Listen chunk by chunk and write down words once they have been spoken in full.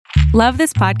Love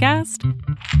this podcast?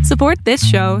 Support this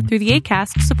show through the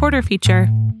Acast supporter feature.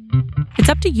 It's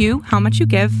up to you how much you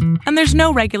give, and there's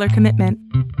no regular commitment.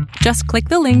 Just click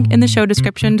the link in the show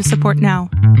description to support now.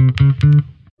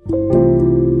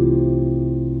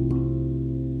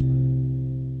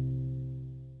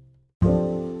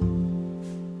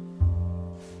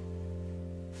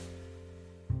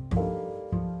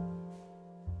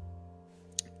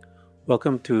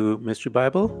 Welcome to Mystery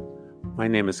Bible. My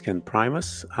name is Ken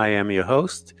Primus. I am your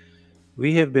host.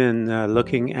 We have been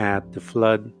looking at the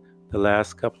flood the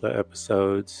last couple of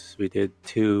episodes. We did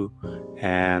 2,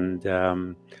 and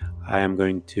I am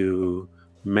going to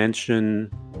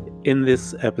mention, in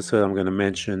this episode, I'm going to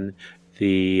mention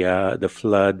the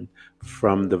flood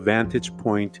from the vantage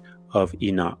point of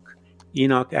Enoch.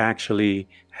 Enoch actually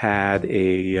had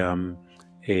a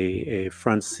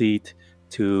front seat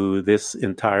to this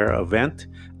entire event,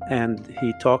 and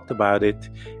he talked about it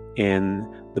in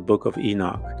the book of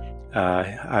Enoch.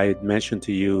 I had mentioned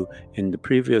to you in the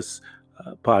previous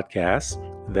podcast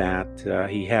that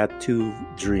he had 2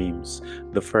 dreams.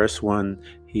 The first one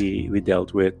we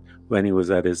dealt with when he was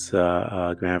at his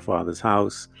grandfather's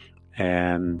house,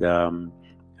 and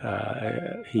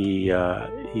he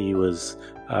was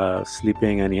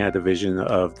sleeping, and he had a vision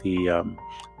of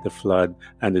the flood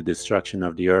and the destruction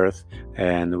of the earth.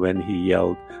 And when he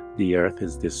yelled, the earth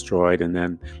is destroyed. And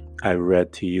then I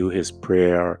read to you his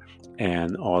prayer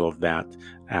and all of that,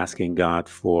 asking God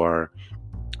for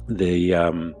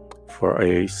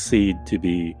a seed to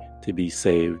be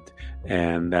saved.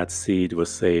 And that seed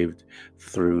was saved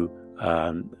through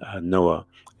Noah.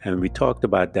 And we talked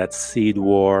about that seed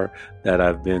war that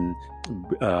I've been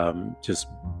just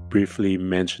briefly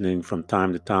mentioning from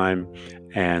time to time,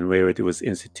 and where it was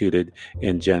instituted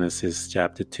in Genesis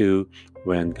chapter 2,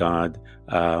 when God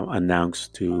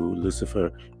announced to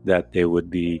Lucifer that there would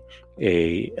be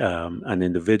an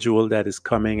individual that is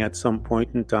coming at some point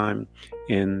in time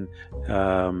in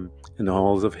the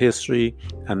halls of history,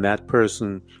 and that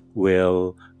person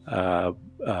will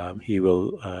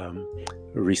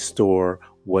restore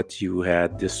what you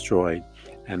had destroyed,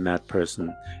 and that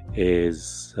person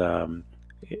is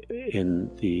in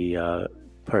the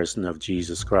person of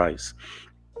Jesus Christ.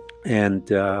 And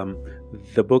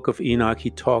the book of Enoch, he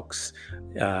talks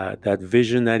that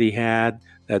vision that he had,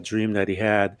 that dream that he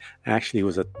had, actually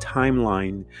was a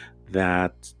timeline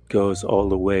that goes all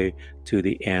the way to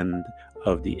the end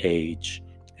of the age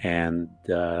and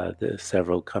the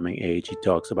several coming age. He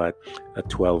talks about a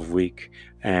 12-week,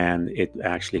 and it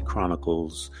actually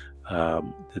chronicles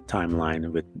the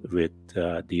timeline with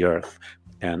the earth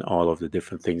and all of the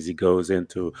different things. He goes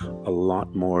into a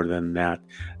lot more than that.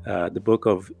 The book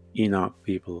of Enoch,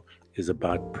 people, is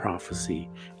about prophecy.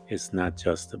 It's not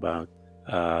just about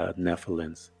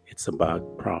Nephilims. It's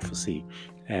about prophecy.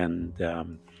 And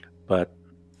but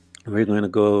we're going to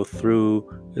go through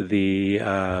the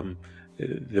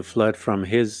flood from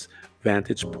his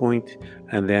vantage point,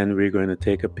 and then we're going to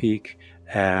take a peek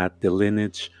at the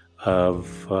lineage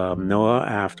of Noah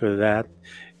after that,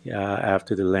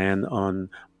 after the land on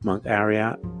Mount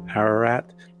Ararat,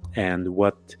 and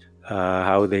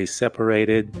how they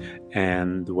separated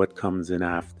and what comes in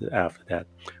after that.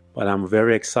 But I'm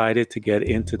very excited to get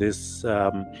into this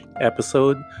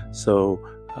episode, so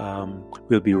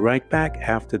we'll be right back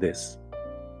after this.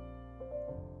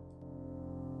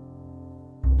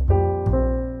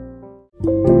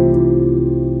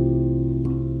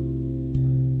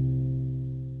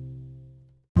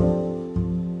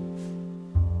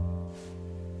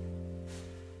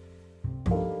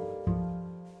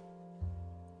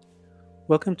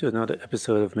 Welcome to another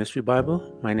episode of Mystery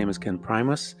Bible. My name is Ken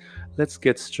Primus. Let's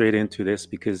get straight into this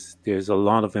because there's a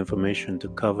lot of information to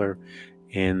cover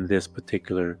in this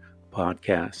particular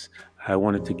podcast. I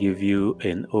wanted to give you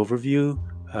an overview.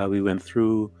 We went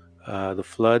through the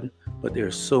flood, but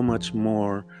there's so much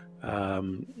more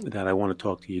that I want to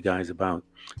talk to you guys about.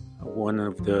 One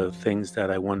of the things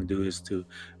that I want to do is to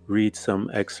read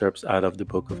some excerpts out of the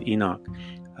book of Enoch.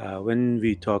 When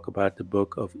we talk about the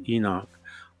book of Enoch,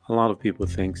 a lot of people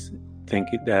think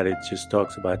that it just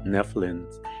talks about Nephilim,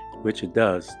 which it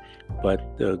does,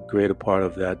 but the greater part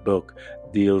of that book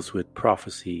deals with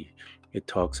prophecy. It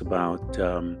talks about,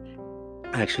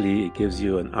 actually, it gives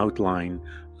you an outline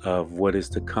of what is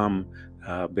to come,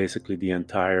 basically the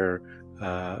entire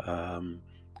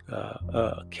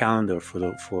calendar for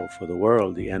the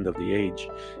world, the end of the age,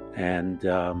 and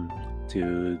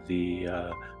to the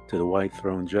white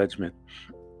throne judgment.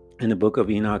 In the book of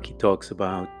Enoch, he talks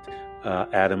about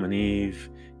Adam and Eve.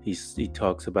 He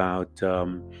talks about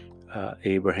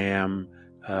Abraham.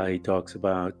 He talks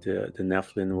about the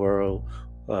Nephilim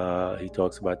He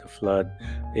talks about the flood,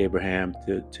 Abraham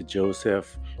to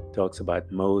Joseph, talks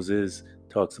about Moses,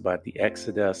 talks about the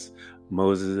Exodus,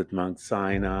 Moses at Mount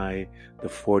Sinai, the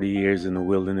 40 years in the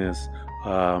wilderness.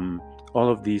 All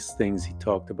of these things he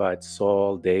talked about: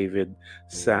 Saul, David,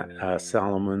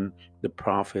 Solomon, the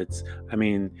prophets. I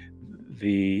mean,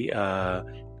 the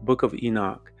book of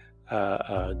Enoch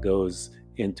goes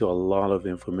into a lot of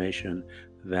information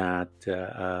that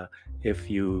if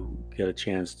you get a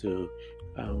chance to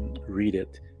read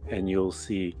it, and you'll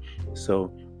see.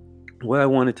 So what I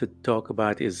wanted to talk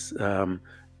about is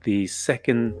the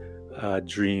second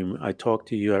dream. I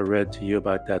read to you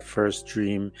about that first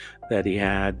dream that he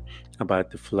had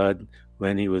about the flood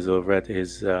when he was over at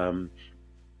his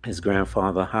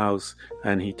grandfather's house,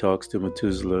 and he talks to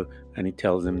Methuselah and he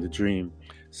tells him the dream.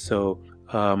 So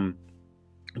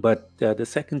but the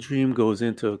second dream goes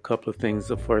into a couple of things.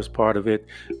 The first part of it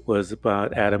was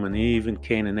about Adam and Eve and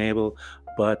Cain and Abel,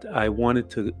 but I wanted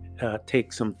to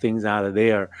take some things out of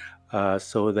there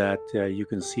so that you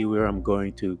can see where I'm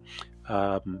going to.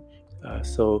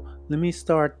 So let me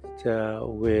start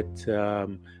with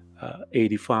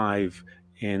 85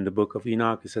 in the book of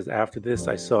Enoch. It says, "After this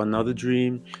I saw another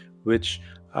dream, which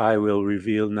I will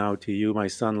reveal now to you. My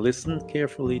son, listen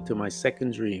carefully to my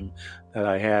second dream that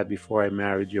I had before I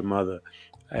married your mother.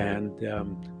 And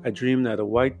I dreamed that a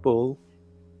white bull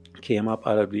came up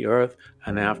out of the earth,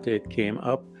 and after it came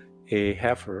up, a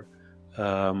heifer,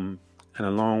 and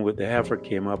along with the heifer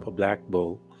came up a black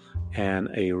bull and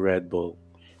a red bull.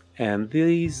 And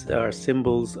these are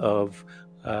symbols of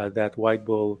that white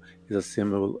bull is a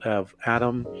symbol of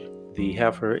Adam, the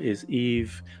heifer is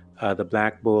Eve, the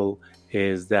black bull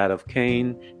is that of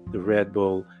Cain, the red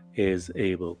bull is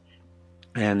Abel."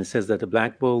 And it says that the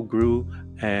black bull grew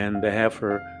and the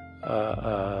heifer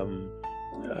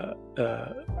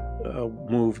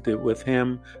moved it with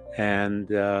him,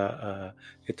 and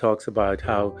it talks about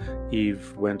how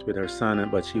Eve went with her son,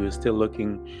 but she was still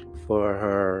looking for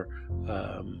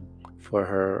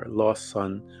her lost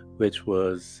son, which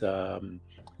was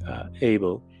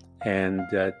Abel, and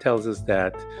tells us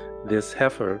that this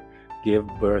heifer gave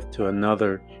birth to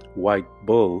another white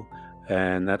bull,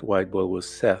 and that white bull was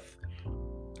Seth.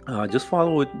 Just bear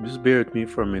with me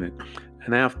for a minute.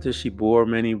 "And after she bore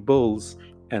many bulls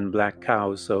and black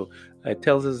cows." So it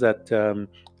tells us that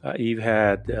Eve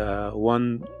had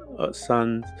one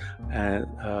son,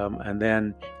 and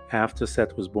then after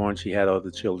Seth was born, she had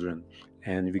other children,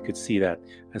 and we could see that.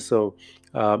 And so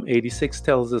 86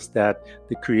 tells us that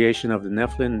the creation of the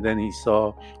Nephilim. Then he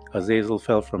saw Azazel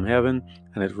fell from heaven,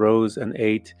 and it rose and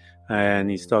ate. And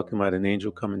he's talking about an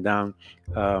angel coming down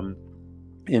from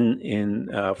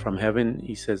heaven.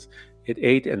 He says, "It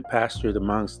ate and pastured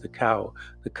amongst the cow."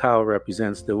 The cow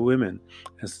represents the women.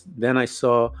 And then I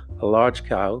saw a large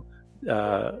cow,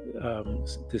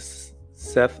 this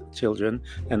Seth children,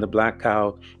 and the black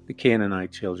cow, the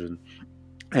Canaanite children.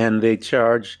 And they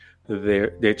changed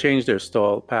their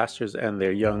stall pastures, and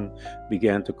their young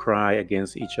began to cry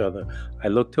against each other. I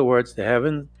looked towards the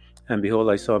heaven, and behold,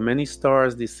 I saw many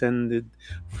stars descended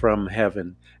from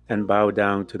heaven and bowed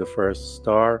down to the first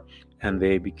star, and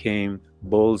they became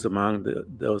bulls among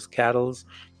those cattle,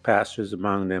 pastures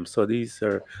among them. So these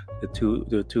are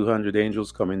the 200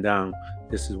 angels coming down.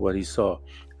 This is what he saw.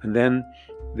 And then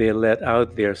they let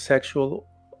out their sexual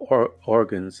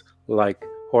organs like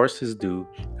horses do,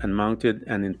 and mounted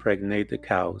and impregnated the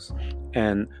cows.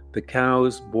 And the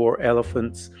cows bore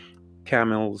elephants,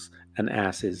 camels, and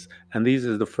asses. And these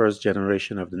are the first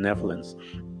generation of the Nephilims.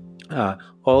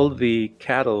 All the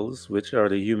cattle, which are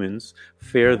the humans,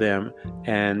 fear them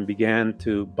and began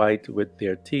to bite with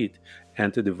their teeth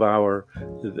and to devour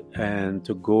and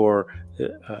to gore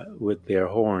with their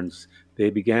horns.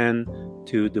 They began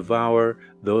to devour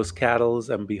those cattle,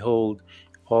 and behold,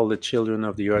 all the children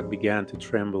of the earth began to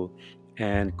tremble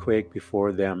and quake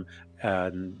before them,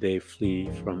 and they flee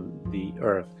from the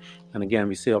earth. And again,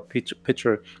 we see a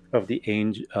picture of the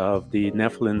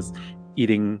Nephilims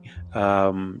eating,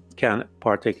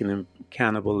 partaking in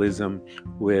cannibalism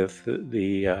with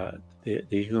the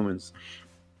humans.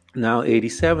 Now,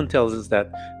 87 tells us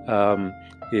that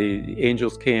the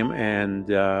angels came and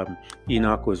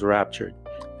Enoch was raptured.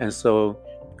 And so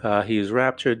he is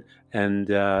raptured, and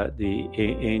the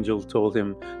angel told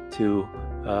him to,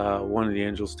 one of the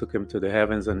angels took him to the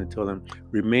heavens, and he told him,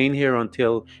 "Remain here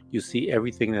until you see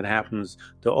everything that happens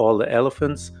to all the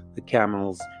elephants, the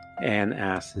camels, and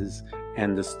asses,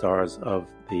 and the stars of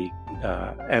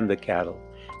and the cattle."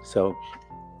 So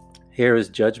here is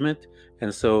judgment,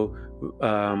 And so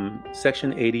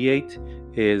section 88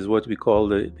 is what we call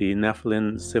the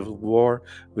Nephilim Civil War,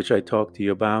 which I talked to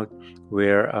you about,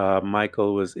 where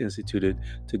Michael was instituted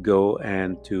to go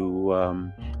and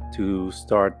to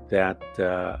start that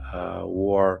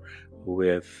war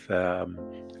with,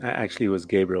 actually it was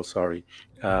Gabriel, sorry.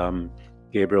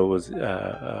 Gabriel was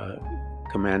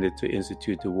commanded to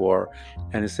institute the war.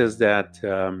 And it says that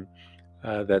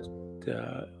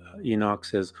Enoch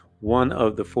says, one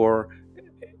of the four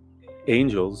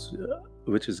angels,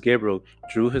 which is Gabriel,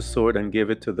 drew his sword and gave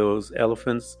it to those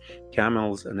elephants,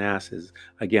 camels, and asses.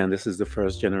 Again, this is the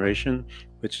first generation,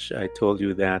 which I told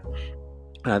you that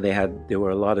they were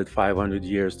allotted 500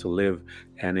 years to live,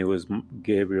 and it was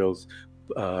Gabriel's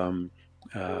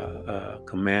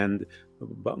command.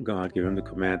 God gave him the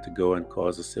command to go and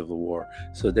cause a civil war.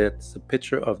 So that's a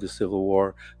picture of the civil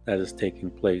war that is taking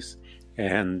place.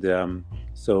 And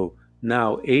so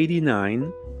now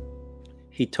 89,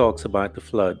 he talks about the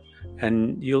flood,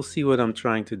 and you'll see what I'm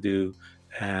trying to do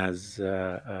as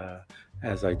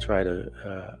I try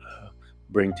to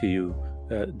bring to you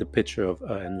the picture of,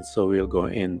 and so we'll go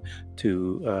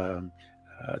into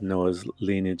Noah's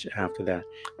lineage after that.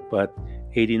 But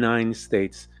 89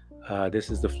 states,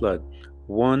 this is the flood.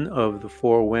 One of the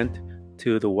four went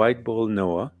to the white bull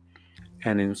Noah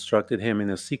and instructed him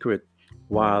in a secret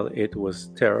while it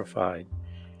was terrified.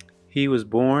 He was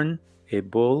born a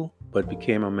bull, but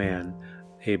became a man.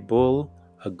 A bull,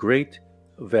 a great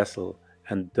vessel,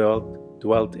 and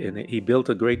dwelt in it. He built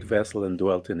a great vessel and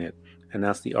dwelt in it, and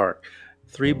that's the ark.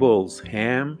 3 bulls,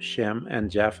 Ham, Shem,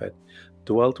 and Japheth,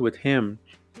 dwelt with him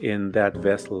in that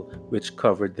vessel which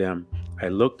covered them. I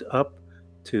looked up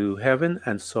to heaven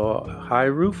and saw a high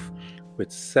roof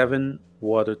with 7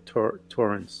 water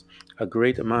torrents. A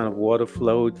great amount of water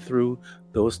flowed through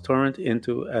those torrents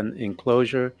into an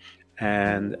enclosure,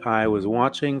 and I was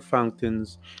watching.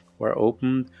 Fountains were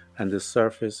opened on the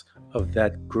surface of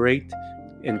that great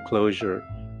enclosure,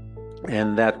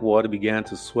 and that water began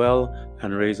to swell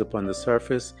and raise up on the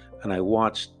surface, and I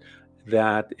watched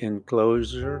that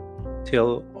enclosure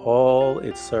till all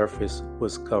its surface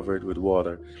was covered with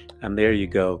water. And there you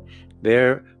go.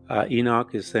 There,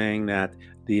 Enoch is saying that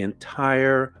the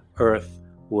entire earth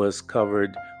was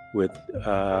covered with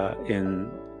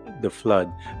in the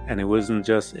flood, and it wasn't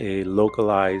just a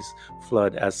localized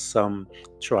flood as some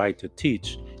try to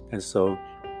teach. And so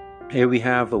here we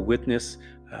have a witness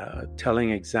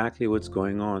telling exactly what's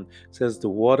going on. It says the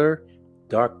water,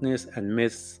 darkness, and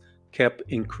mists kept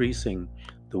increasing.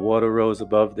 The water rose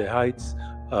above the heights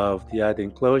of the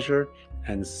enclosure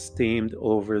and steamed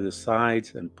over the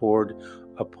sides and poured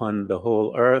upon the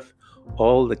whole earth.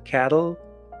 All the cattle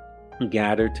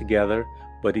gathered together,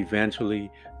 but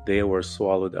eventually they were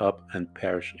swallowed up and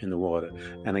perished in the water.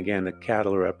 And again, the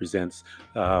cattle represents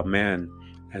man.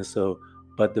 And so,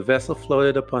 but the vessel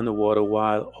floated upon the water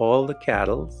while all the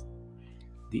cattle,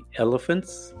 the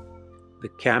elephants, the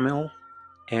camel,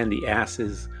 and the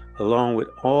asses, along with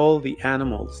all the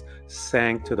animals,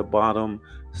 sank to the bottom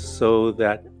so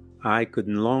that I could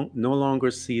no longer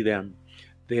see them.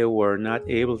 They were not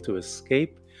able to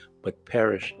escape, but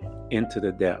perished into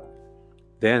the depth.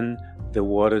 Then the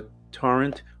water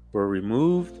torrent were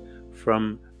removed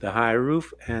from the high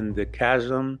roof, and the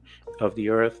chasm of the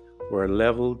earth were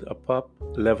leveled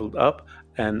up,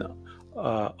 and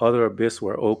other abyss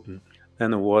were opened.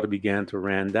 Then the water began to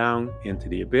run down into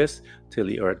the abyss till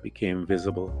the earth became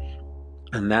visible.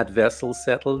 And that vessel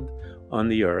settled on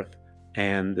the earth,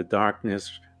 and the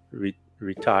darkness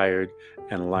retired,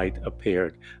 and light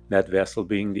appeared. That vessel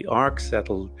being the ark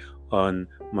settled on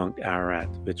Mount Ararat,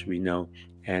 which we know.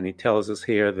 And he tells us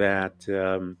here that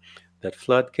that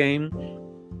flood came,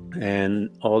 and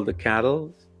all the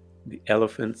cattle, the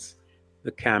elephants,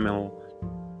 the camel,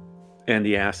 and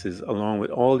the asses, along with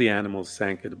all the animals,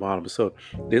 sank at the bottom. So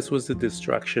this was the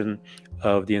destruction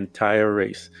of the entire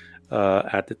race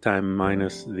at the time,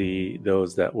 minus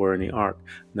those that were in the ark,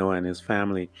 Noah and his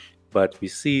family. But we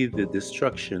see the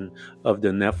destruction of the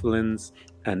Nephilims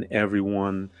and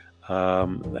everyone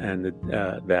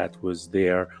that was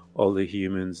there, all the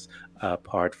humans,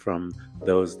 apart from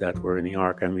those that were in the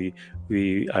ark. And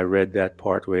I read that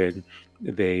part where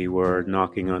they were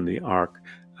knocking on the ark,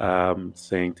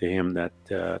 saying to him that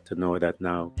to Noah that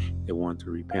now they want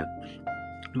to repent.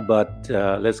 But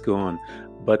let's go on.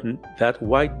 But that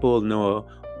white bull Noah,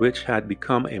 which had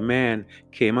become a man,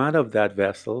 came out of that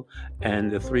vessel,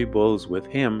 and the 3 bulls with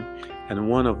him, and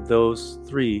one of those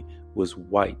 3 was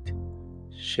white,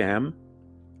 Shem,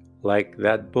 like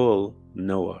that bull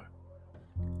Noah,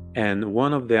 and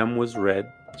one of them was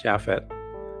red, Japheth,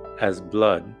 as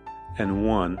blood, and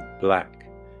one black,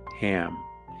 Ham.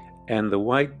 and the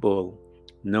white bull,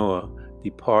 Noah,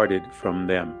 departed from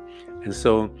them. And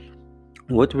so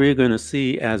what we're going to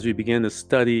see as we begin to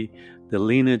study the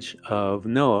lineage of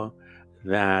Noah,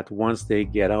 that once they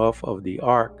get off of the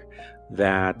ark,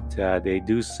 that they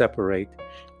do separate,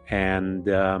 and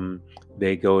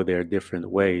they go their different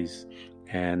ways.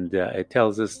 And it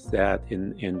tells us that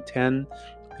in 10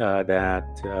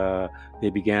 that they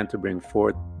began to bring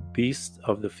forth beasts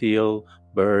of the field,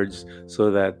 birds, so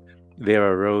that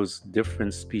there arose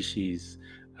different species.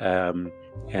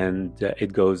 And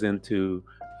it goes into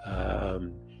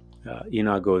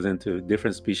Enoch goes into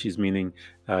different species, meaning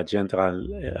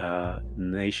Gentile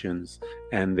nations,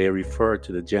 and they refer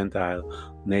to the Gentile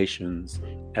nations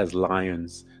as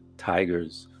lions,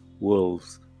 tigers,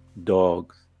 wolves,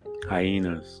 dogs,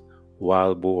 hyenas,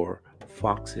 wild boar,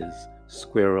 foxes,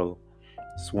 squirrel,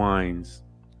 swines,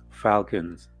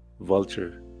 falcons,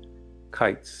 vulture,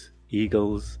 kites,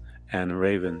 eagles, and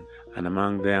raven. And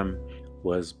among them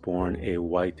was born a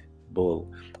white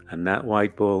bull. And that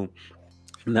white bull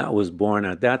that was born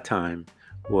at that time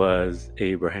was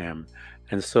Abraham.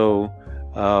 And so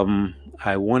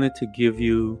I wanted to give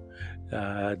you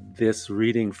this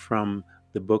reading from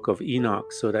the book of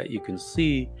Enoch so that you can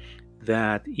see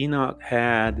that Enoch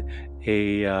had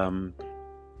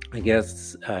I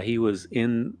guess he was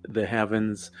in the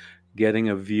heavens getting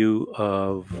a view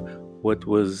of what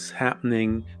was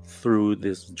happening through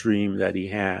this dream that he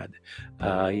had.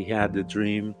 He had the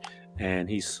dream and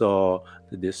he saw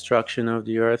the destruction of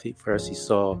the earth. First he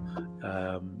saw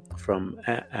from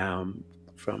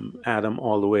Adam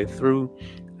all the way through,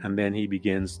 and then he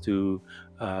begins to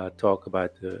talk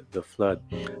about the flood.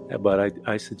 But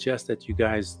I suggest that you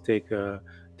guys take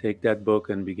that book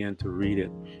and begin to read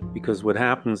it, because what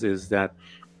happens is that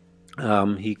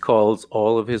he calls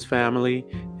all of his family,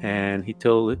 and he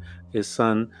told his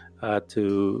son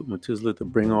to Methuselah to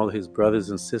bring all his brothers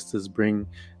and sisters, bring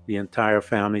the entire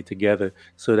family together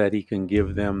so that he can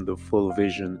give them the full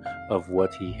vision of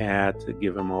what he had, to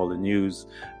give them all the news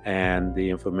and the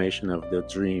information of the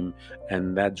dream.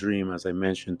 And that dream, as I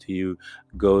mentioned to you,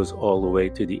 goes all the way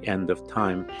to the end of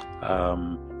time.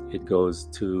 It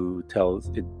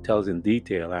tells in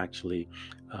detail, actually,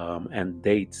 and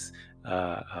dates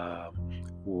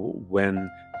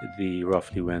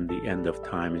roughly when the end of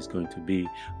time is going to be,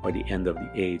 or the end of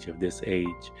the age of this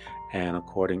age. And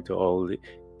according to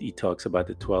he talks about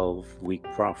the 12-week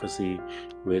prophecy,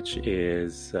 which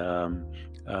is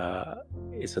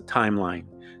it's a timeline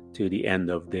to the end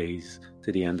of days,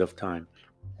 to the end of time.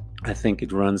 I think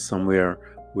it runs somewhere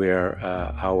where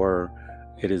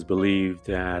it is believed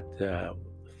that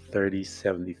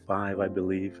 3075, I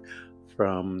believe,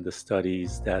 from the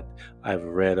studies that I've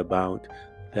read about,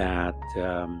 that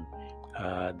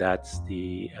that's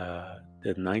the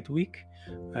ninth week.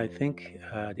 I think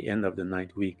the end of the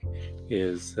ninth week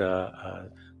is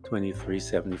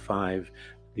 2375.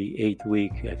 The eighth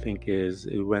week, I think,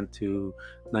 it went to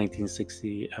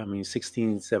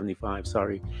 1675.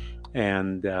 Sorry,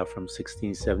 and from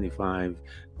 1675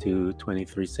 to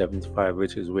 2375,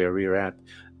 which is where we're at,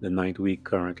 the ninth week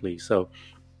currently. So,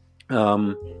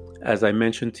 as I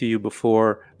mentioned to you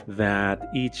before, that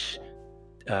each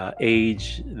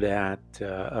age that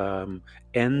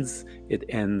ends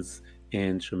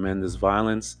in tremendous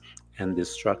violence and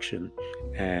destruction.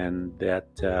 And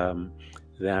that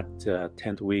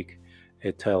 10th week,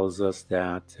 it tells us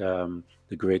that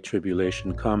the Great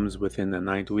Tribulation comes within the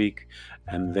ninth week,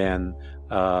 and then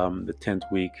the 10th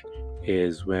week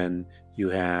is when you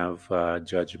have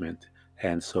judgment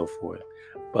and so forth.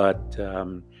 But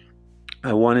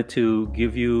I wanted to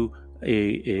give you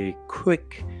a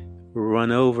quick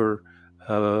run over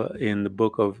in the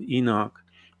book of Enoch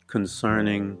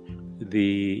concerning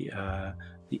the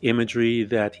imagery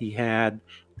that he had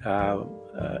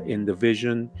in the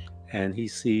vision, and he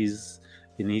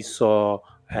saw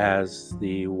as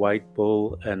the white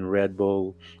bull and red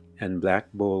bull and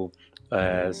black bull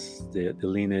as the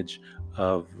lineage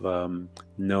of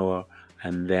Noah.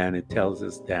 And then it tells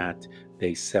us that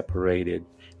they separated,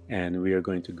 and we are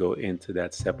going to go into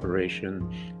that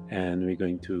separation, and we're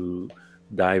going to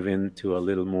dive into a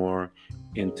little more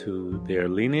into their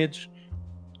lineage,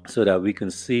 so that we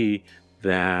can see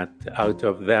that out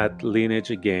of that lineage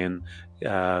again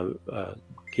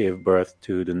gave birth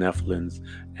to the Nephilims,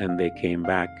 and they came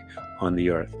back on the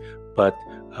earth. But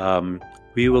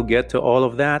we will get to all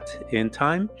of that in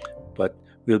time, but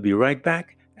we'll be right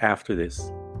back after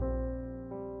this.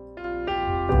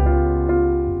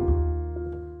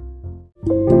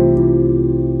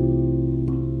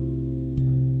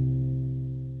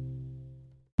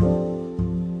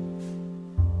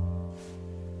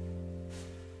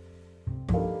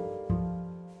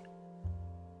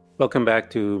 Welcome back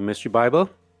to Mystery Bible,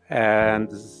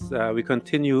 and we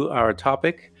continue our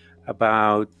topic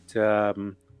about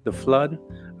the flood.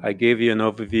 I gave you an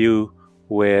overview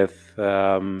with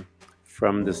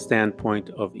from the standpoint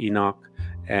of Enoch,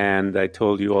 and I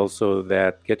told you also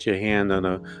that get your hand on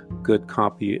a good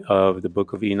copy of the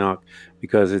book of Enoch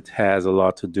because it has a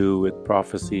lot to do with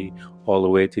prophecy all the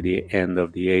way to the end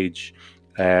of the age.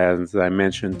 As I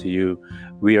mentioned to you,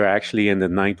 we are actually in the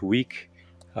 9th week.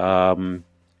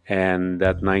 And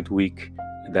that 9th week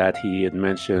that he had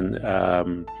mentioned,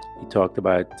 he talked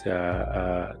about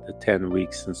the 10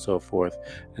 weeks and so forth.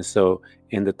 And so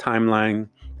in the timeline,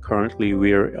 currently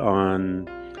we're in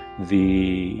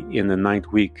the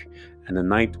 9th week, and the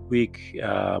 9th week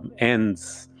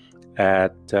ends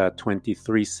at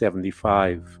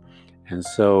 2375. And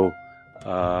so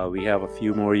we have a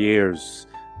few more years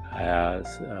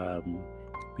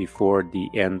before the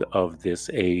end of this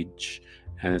age.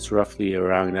 And it's roughly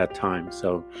around that time.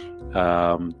 So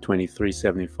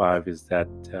 2375 is that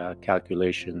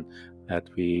calculation that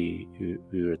we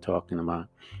were talking about.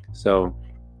 So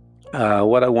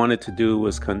what I wanted to do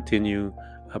was continue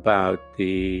about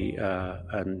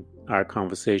our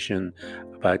conversation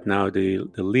about now the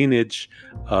lineage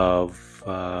of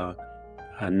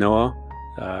Noah,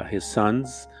 his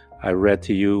sons. I read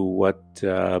to you what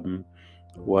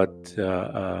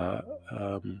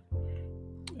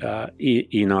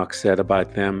Enoch said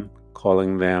about them,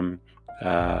 calling them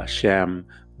Shem,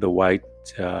 the white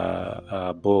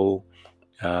bull.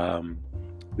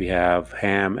 We have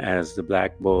Ham as the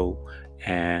black bull,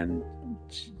 and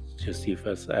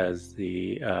Josephus as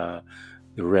the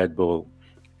red bull.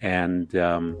 And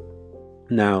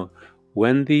now,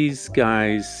 when these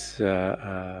guys,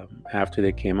 after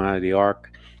they came out of the ark,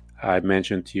 I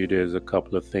mentioned to you there's a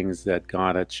couple of things that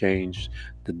God had changed.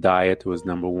 The diet was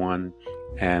number one.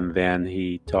 And then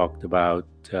he talked about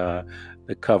the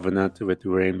covenant with the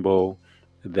rainbow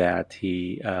that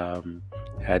he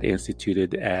had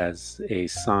instituted as a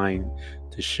sign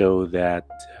to show that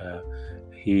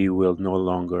he will no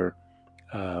longer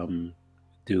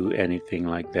do anything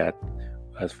like that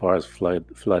as far as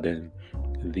flooding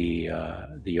the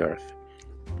earth.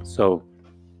 So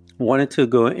I wanted to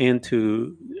go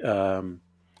into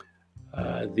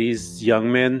these young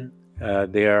men,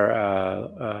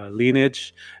 their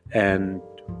lineage, and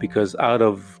because out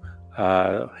of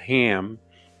Ham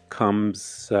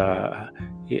comes,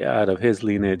 out of his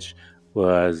lineage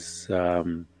was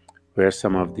where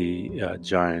some of the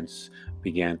giants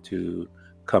began to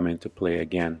come into play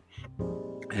again.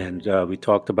 And we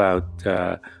talked about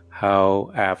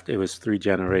how after it was 3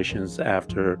 generations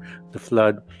after the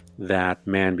flood that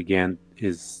man began,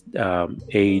 his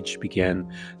age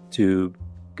began to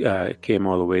came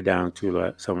all the way down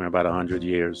to somewhere about 100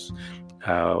 years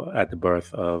at the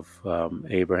birth of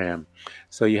Abraham.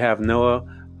 So you have Noah,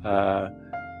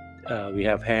 we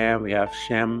have Ham, we have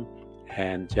Shem,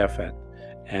 and Japheth.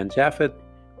 And Japheth,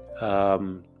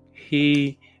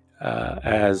 he,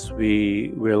 as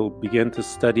we will begin to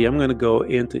study, I'm going to go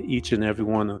into each and every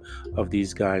one of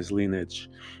these guys'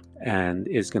 lineage, and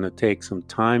it's going to take some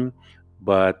time,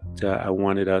 but I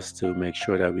wanted us to make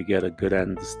sure that we get a good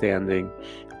understanding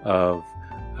of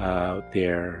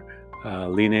their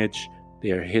lineage,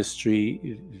 their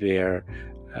history, their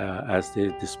as they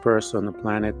disperse on the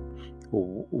planet,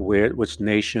 which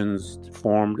nations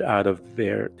formed out of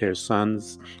their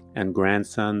sons and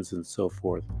grandsons and so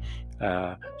forth.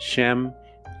 Shem,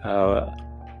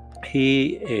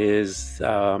 he is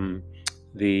the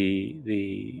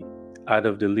out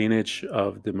of the lineage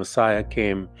of the Messiah,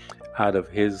 came out of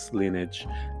his lineage.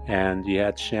 And you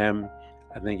had Shem,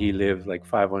 I think he lived like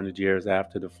 500 years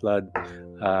after the flood.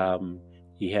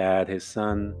 He had his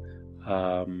son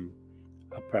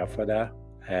Apraphadah,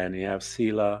 and you have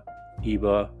Selah,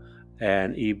 Eber,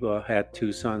 and Eber had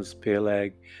 2 sons,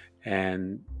 Peleg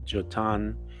and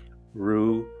Jotan.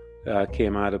 Ru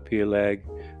came out of Peleg,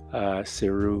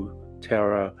 Seru,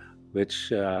 Terah,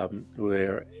 which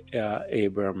were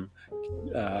Abram,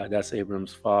 that's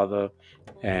Abram's father.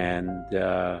 And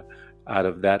out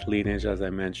of that lineage, as I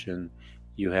mentioned,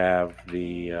 you have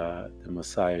the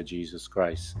Messiah, Jesus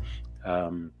Christ.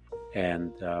 And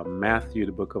Matthew,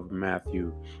 the book of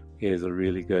Matthew, is a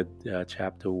really good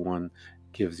chapter 1,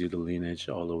 gives you the lineage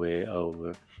all the way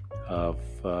over of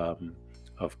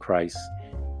Christ.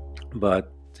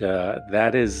 But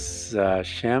that is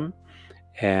Shem,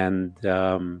 and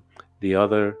the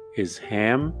other is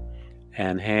Ham,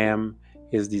 and Ham,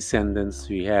 his descendants,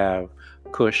 we have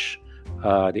Cush,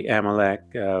 the Amalek,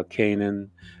 Canaan.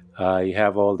 You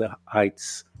have all the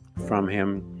Hites from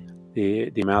him,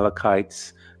 the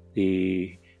Amalekites,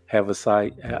 the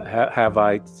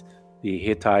Havites, the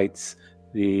Hittites,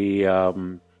 the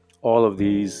all of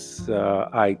these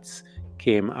ites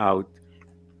came out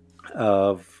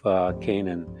of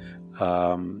Canaan,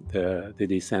 the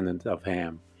descendant of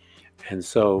Ham. And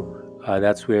so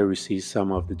that's where we see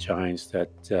some of the giants that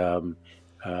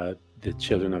the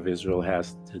children of Israel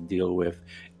has to deal with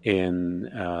in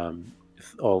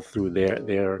all through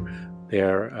their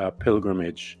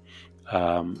pilgrimage.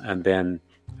 And then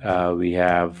we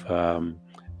have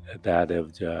that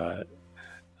of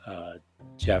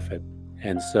Japhet.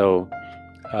 And so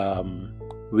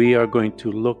we are going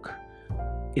to look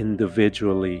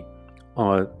individually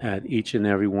at each and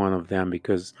every one of them,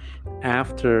 because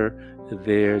after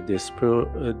their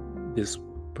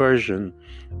dispersion,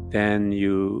 then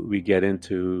we get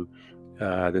into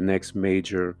the next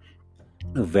major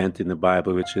event in the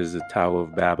Bible, which is the Tower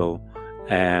of Babel,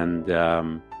 and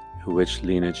which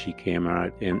lineage he came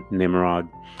out in, Nimrod.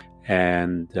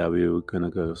 And we were going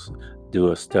to go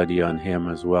do a study on him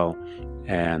as well.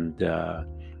 And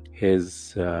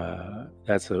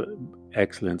that's an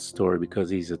excellent story, because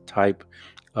he's a type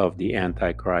of the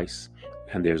Antichrist.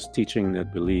 And there's teaching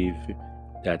that believe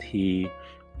that he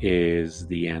is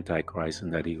the Antichrist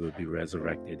and that he will be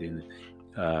resurrected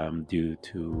due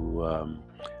to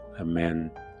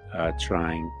men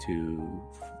trying to.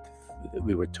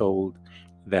 We were told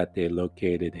that they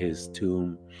located his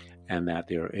tomb and that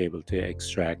they were able to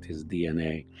extract his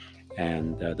DNA.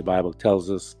 And the Bible tells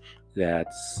us that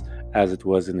as it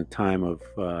was in the time of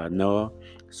Noah,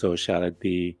 so shall it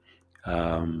be.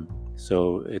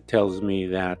 So it tells me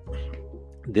that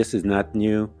this is not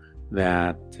new,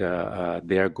 that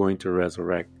they are going to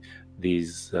resurrect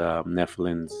these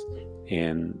Nephilims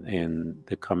in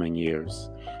the coming years.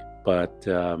 But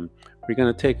we're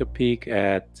going to take a peek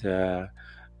at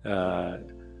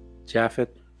Japhet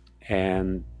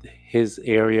and his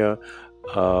area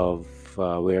of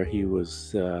where he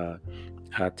was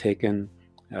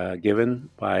given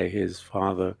by his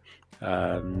father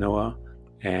Noah,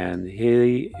 and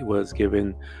he was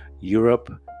given Europe,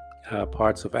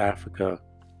 parts of Africa,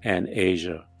 and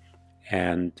Asia.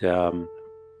 And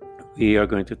we are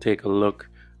going to take a look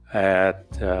at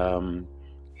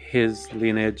his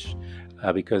lineage,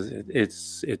 because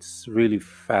it's really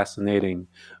fascinating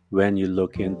when you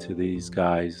look into these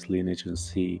guys' lineage and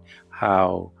see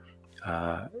how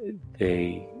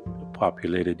they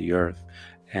populated the earth.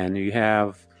 And you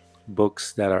have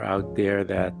books that are out there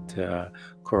that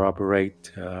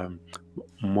corroborate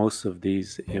most of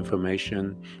these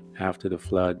information after the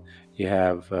flood. You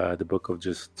have the book of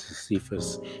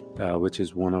Josephus, which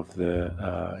is one of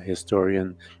the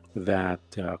historian that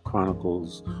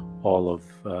chronicles all of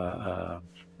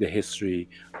the history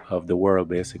of the world,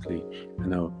 basically.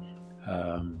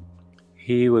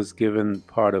 He was given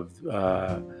part of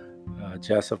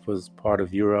Joseph was part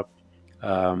of Europe,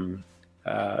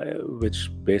 which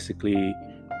basically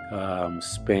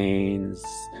Spain,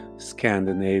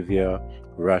 Scandinavia,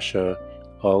 Russia,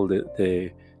 all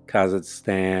the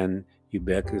Kazakhstan,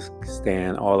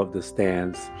 Uzbekistan, all of the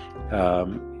stands,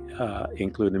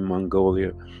 including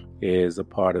Mongolia, is a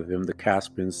part of him. The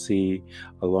Caspian Sea,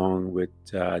 along with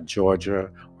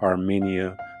Georgia,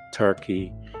 Armenia,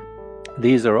 Turkey.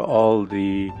 These are all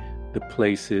the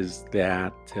places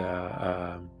that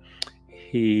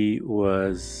he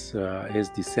was, his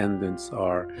descendants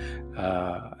are,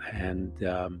 and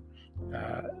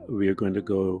we're going to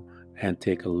go and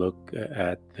take a look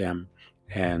at them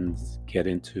and get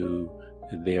into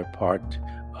their part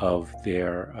of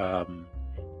their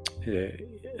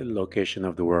location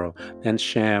of the world. Then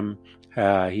Shem,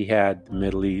 he had the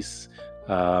Middle East,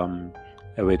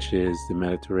 which is the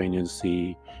Mediterranean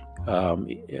Sea,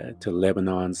 to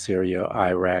Lebanon, Syria,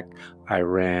 Iraq,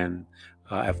 Iran,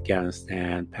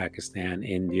 Afghanistan, Pakistan,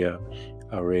 India,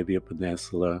 Arabia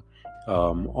Peninsula,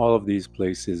 all of these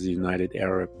places, United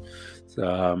Arab,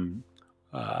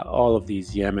 all of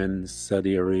these, Yemen,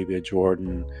 Saudi Arabia,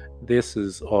 Jordan. This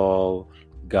is all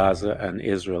Gaza and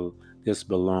Israel. This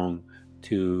belonged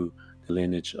to the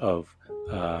lineage of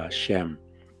Shem.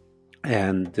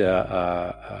 And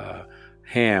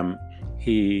Ham,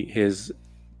 his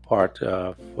part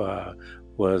of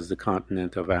was the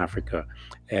continent of Africa,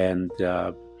 and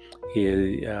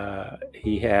he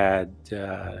had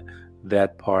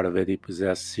that part of it. He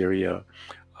possessed Syria,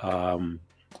 and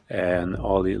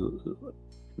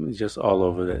just all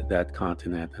over that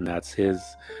continent, and that's his.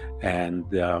 And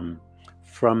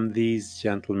from these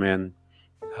gentlemen,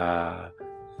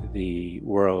 the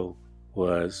world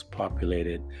was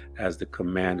populated as the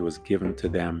command was given to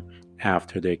them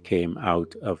after they came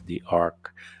out of the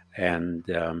ark. And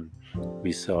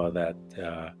we saw that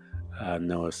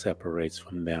Noah separates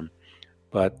from them.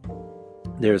 but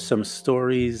there's some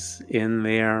stories in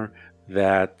there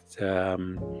that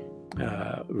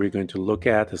we're going to look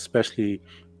at, especially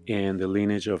in the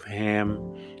lineage of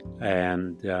Ham,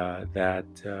 and that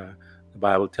the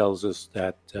Bible tells us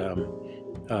that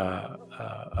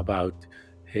about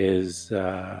his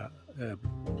that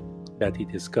he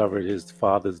discovered his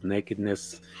father's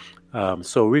nakedness.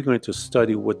 So we're going to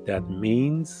study what that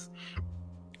means,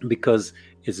 because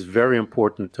it's very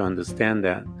important to understand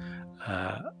that.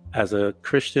 As a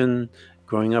Christian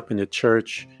growing up in the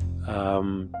church,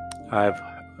 I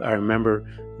remember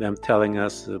them telling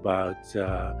us about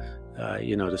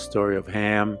the story of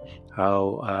Ham,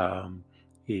 how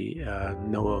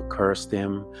Noah cursed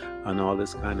him and all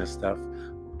this kind of stuff,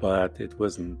 but it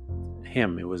wasn't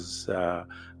him, it was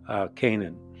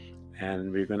Canaan,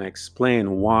 and we're going to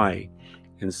explain why.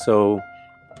 And so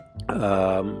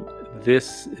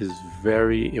this is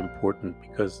very important,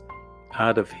 because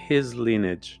out of his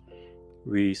lineage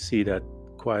we see that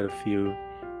quite a few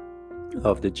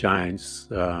of the giants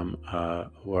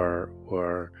were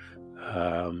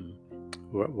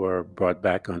brought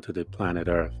back onto the planet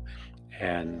Earth,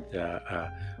 and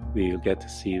we'll get to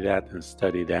see that and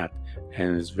study that,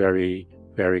 and it's very,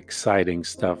 very exciting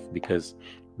stuff, because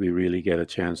we really get a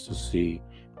chance to see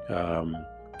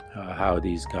how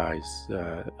these guys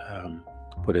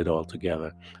put it all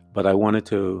together. But I wanted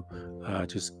to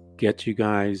just get you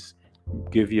guys,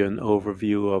 give you an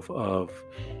overview of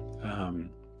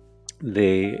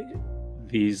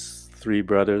these three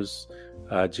brothers,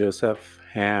 Joseph,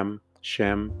 Ham,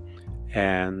 Shem,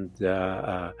 and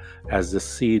as the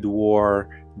seed war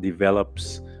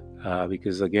develops,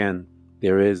 because again,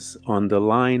 there is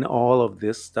underlying all of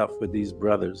this stuff with these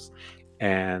brothers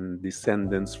and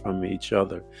descendants from each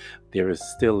other, there is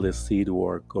still this seed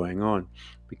war going on,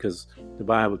 because the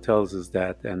Bible tells us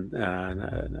that, and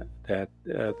that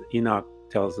Enoch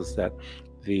tells us that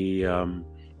the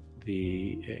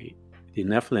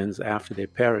Nephilims, after they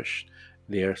perished,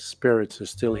 their spirits are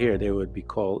still here. They would be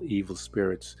called evil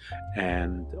spirits,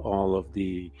 and all of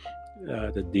the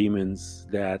demons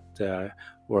that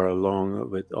were along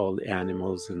with all the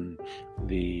animals and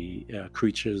the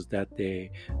creatures that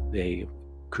they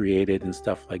created and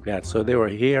stuff like that. So they were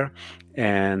here,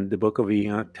 and the book of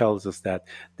Enoch tells us that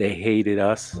they hated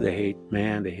us, they hate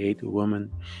man, they hate the woman,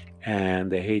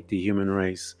 and they hate the human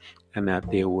race, and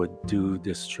that they would do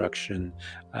destruction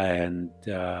and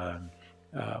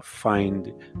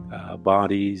find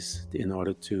bodies in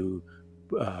order to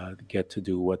get to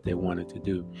do what they wanted to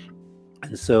do.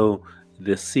 And so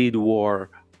the seed war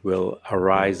will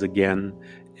arise again,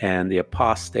 and the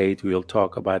apostate, we'll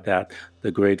talk about that,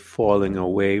 the great falling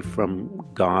away from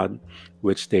God,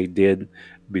 which they did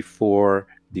before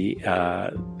the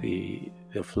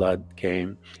flood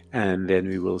came, and then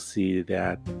we will see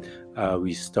that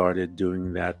we started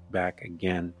doing that back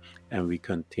again, and we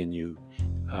continue.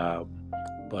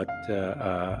 But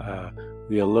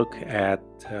we'll look at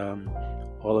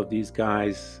all of these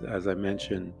guys, as I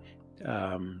mentioned,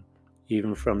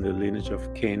 even from the lineage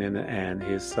of Canaan and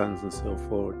his sons and so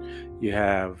forth. You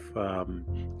have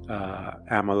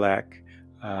Amalek,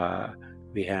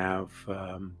 we have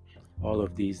all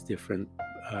of these different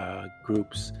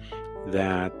groups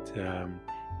that the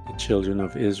children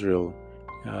of Israel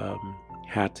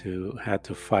had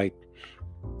to fight.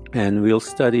 And we'll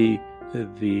study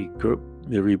the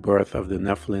rebirth of the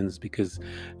Nephilims, because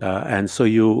and so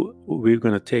we're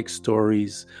going to take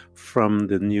stories from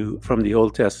the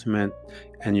Old Testament,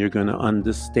 and you're going to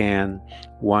understand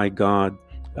why God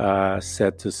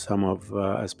said to some of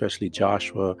especially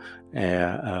Joshua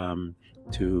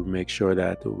to make sure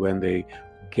that when they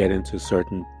get into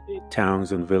certain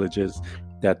towns and villages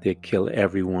that they kill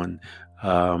everyone,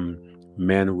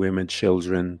 men, women,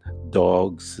 children,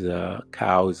 dogs,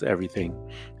 cows, everything.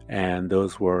 And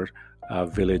those were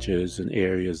villages and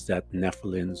areas that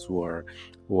Nephilims were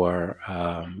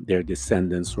their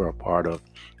descendants were a part of.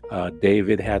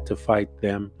 David had to fight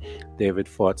them. David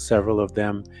fought several of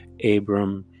them.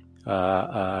 Abram,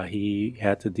 he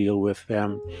had to deal with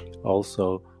them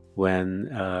also when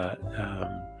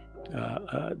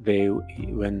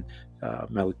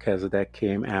Melchizedek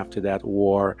came after that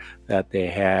war that they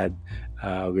had.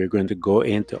 We're going to go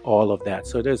into all of that.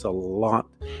 So there's a lot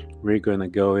we're going to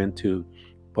go into,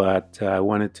 but I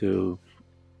wanted to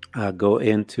go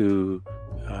into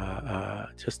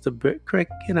just a bit quick,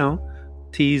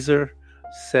 teaser,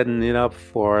 setting it up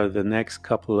for the next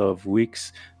couple of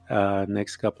weeks,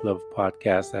 next couple of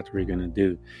podcasts that we're going to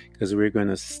do, because we're going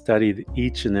to study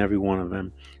each and every one of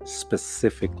them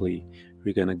specifically.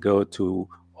 We're going to go to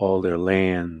all their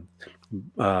land.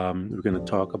 We're going to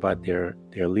talk about their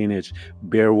lineage.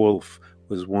 Beowulf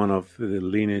was one of the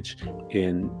lineage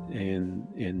in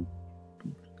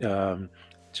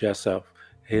Joseph,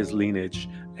 his lineage,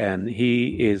 and he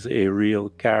is a real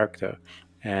character,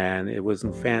 and it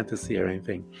wasn't fantasy or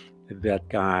anything. That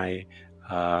guy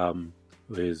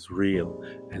is real.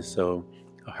 And so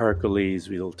Hercules,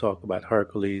 we'll talk about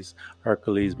Hercules.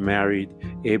 Hercules married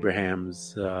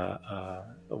Abraham's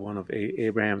one of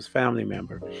Abraham's family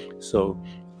member. So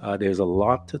there's a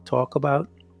lot to talk about,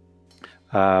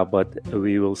 but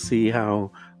we will see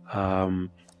how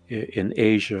in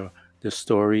Asia, the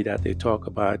story that they talk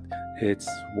about, it's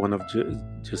one of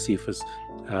Josephus,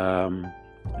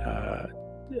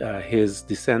 his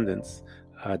descendants,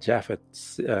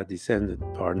 Japheth's descendant,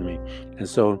 pardon me. And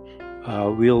so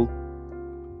we'll,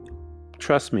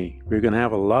 trust me, we're going to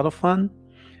have a lot of fun,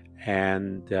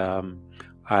 and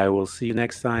I will see you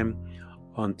next time.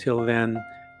 Until then,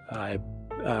 I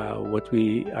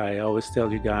always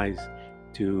tell you guys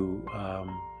to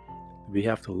we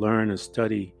have to learn and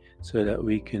study so that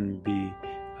we can be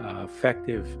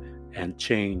effective and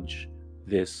change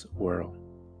this world.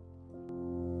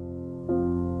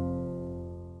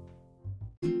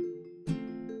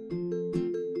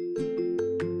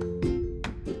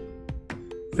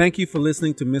 Thank you for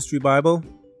listening to Mystery Bible.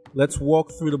 Let's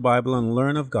walk through the Bible and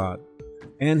learn of God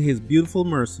and His beautiful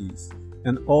mercies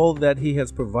and all that He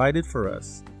has provided for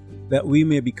us, that we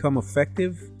may become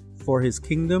effective for His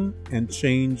kingdom and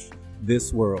change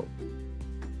this world.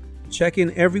 Check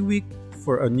in every week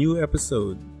for a new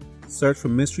episode. Search for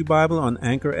Mystery Bible on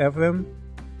Anchor FM,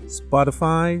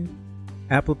 Spotify,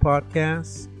 Apple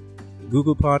Podcasts,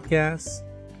 Google Podcasts,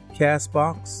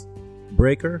 Castbox,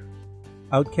 Breaker,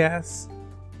 Outcasts,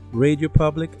 Radio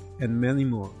Public, and many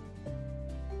more.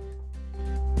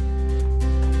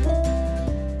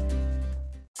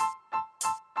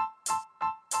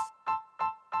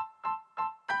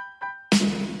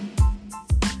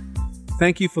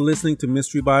 Thank you for listening to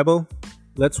Mystery Bible.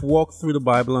 Let's walk through the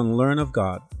Bible and learn of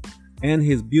God and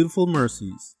His beautiful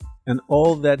mercies and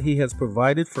all that He has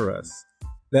provided for us,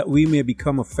 that we may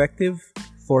become effective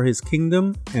for His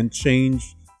kingdom and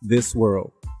change this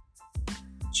world.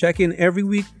 Check in every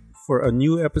week for a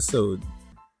new episode.